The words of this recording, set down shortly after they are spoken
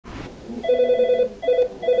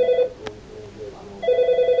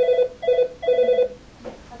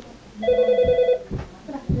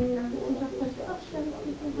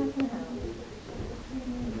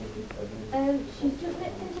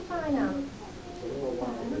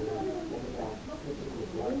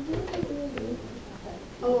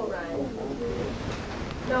Oh, right.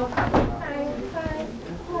 No problem. Thanks, bye.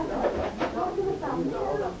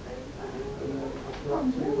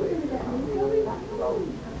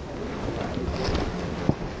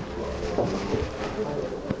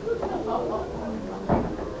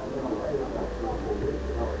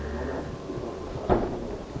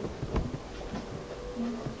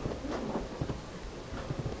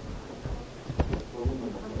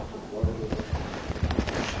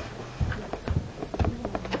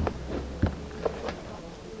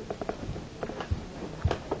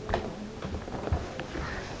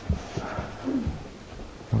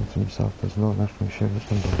 To himself, there's no national insurance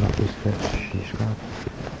number that this bitch she's got.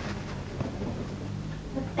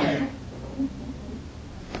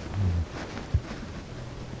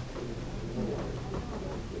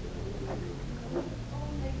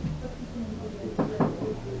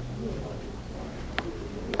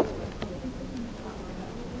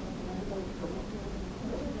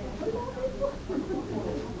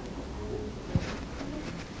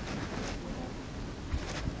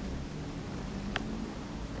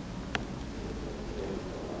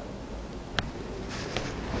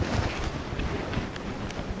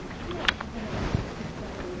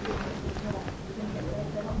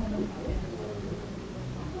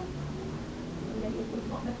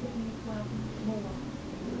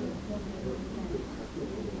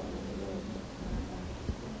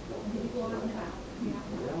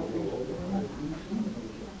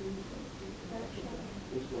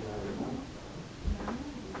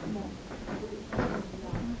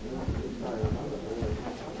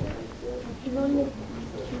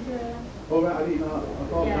 Oh, right, I didn't know. I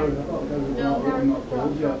thought Yeah. I thought there was No, not no,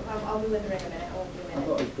 closed yet. I'll be with her in a minute. I won't be a I minute.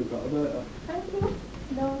 thought I forgot about it. Thank you.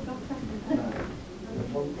 No, that's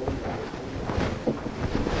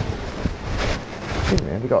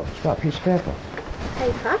Have you got that piece of paper?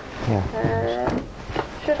 paper. Yeah.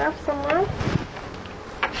 Should have somewhere.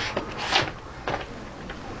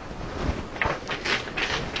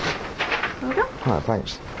 Okay. Right,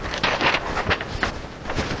 thanks.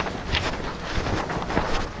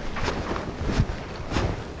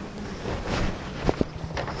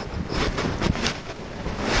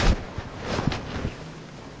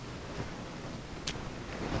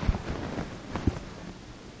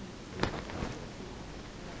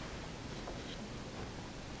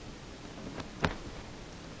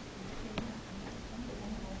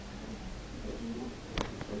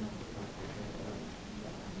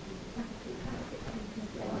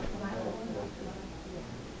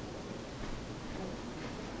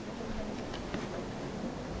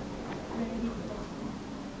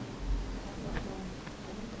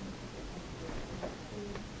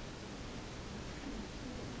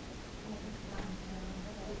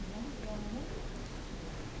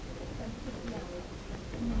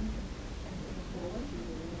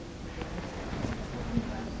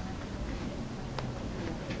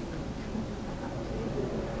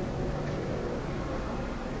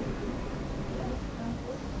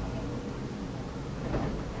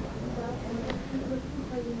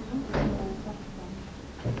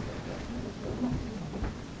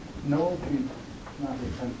 No, she might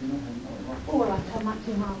be tempting nothing. Oh, well, I'll tell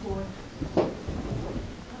Matthew halfway.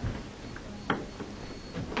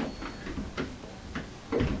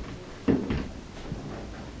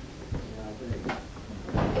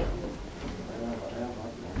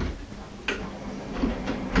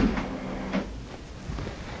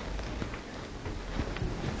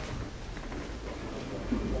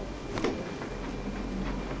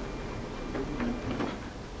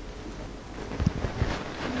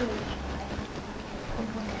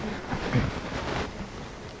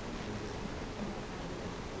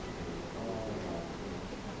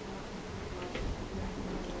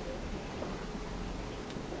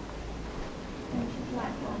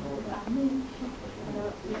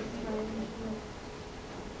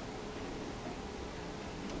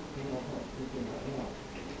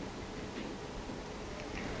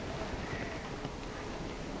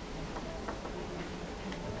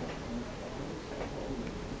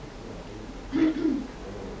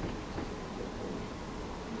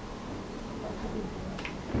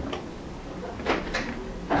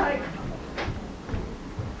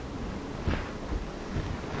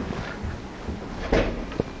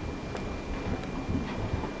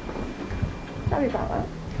 Sorry about that.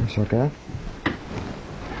 That's okay.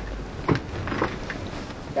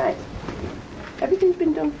 Right. Everything's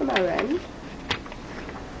been done from our end.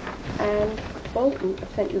 And Bolton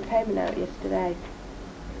have sent you a payment out yesterday.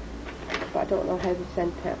 But I don't know how they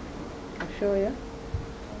sent it. I'll show you.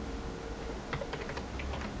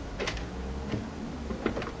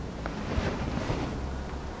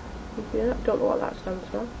 Yeah, don't know what that stands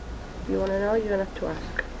for. If you want to know, you're going to have to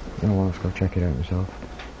ask. No, I'll just go check it out myself.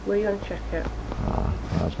 Where are you going to check it? Ah,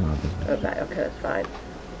 that's my business. Oh, right, okay, that's fine.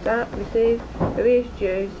 That, received, arrears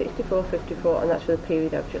due, 64.54, and that's for the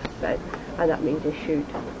period I've just said. And that means issued.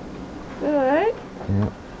 Alright? Yeah.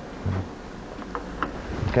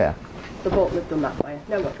 Okay. The boat we've done that for you.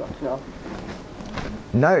 Now what do you want to know?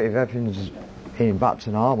 No, if everything's in back to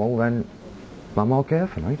normal, then I'm okay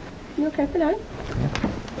for now. You okay for now? Yeah.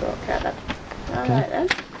 Okay then. Alright then.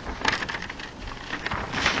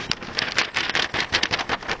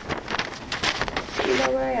 You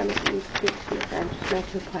know where I am if you need to speak to me then, just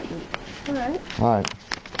make an appointment. Alright? Right.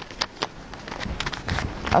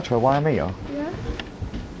 Actually, why am I here? Yeah?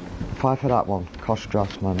 Apply for that one. Cost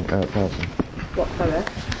draftsman person. What, sorry?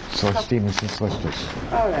 So Stevenson solicitors.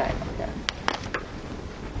 Alright, okay.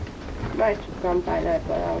 Might have gone by now,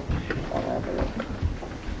 but I'll have a look.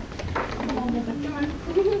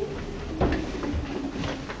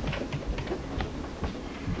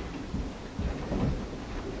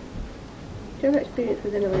 Do you have experience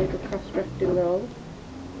within a legal cost drafting role?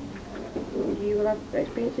 You will have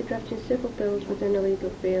experience in drafting civil bills within a legal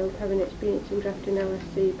field, having experience in drafting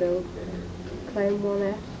LSC bills, claim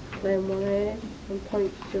 1S, claim 1A, and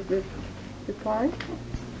points of reply. Is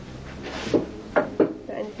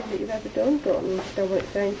that anything that you've ever done? Don't understand what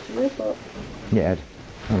it's saying to you, but Yeah,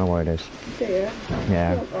 I know what it is. do you?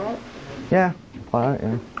 Yeah. Not that. Yeah, alright,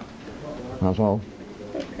 yeah. That's all.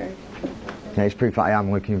 Okay. Yeah, it's proof that I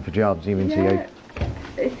am looking for jobs, even to you. Yeah,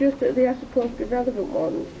 it's just that they are supposed to be relevant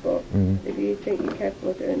ones, but Mm. if you think you're capable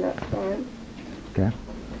of doing that, fine. Okay.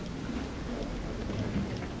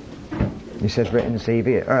 It says written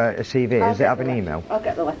CV. A CV. I'll Does it get have the an letter. email? I'll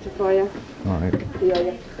get the letter for you. Alright. You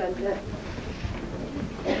only have to send it.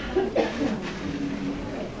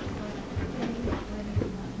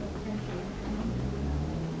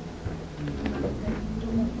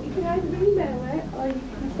 You can either email it or you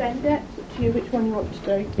can send it. It's up to you which one you want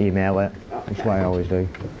to do. Email it. That's what I always do.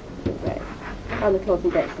 Right. And the closing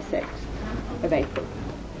date's the 6th of April.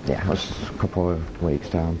 Yeah, that's a couple of weeks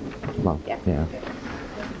down. Well, Yeah. yeah.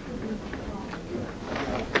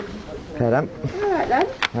 Okay then. Alright then.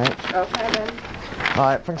 Right. Okay then.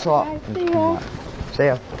 Alright, thanks a lot. Right, see ya. See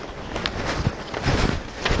ya.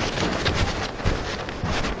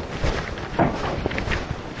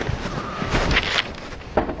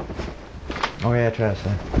 Oh yeah, Tracy.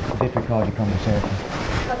 I did record your conversation.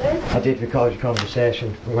 Pardon? I did record your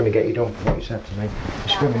conversation. I'm going to get you done for what you said to me.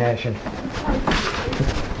 Discrimination.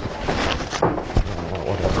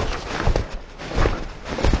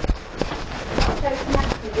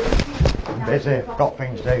 I'm busy. Got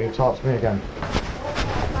things to do. Talk to me again.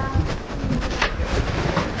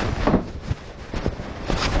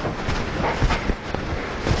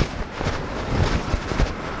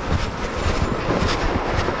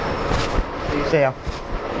 See ya.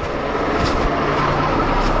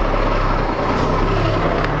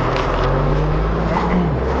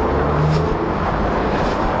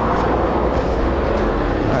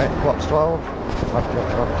 Right, what's 12? I've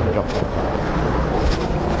got to the job.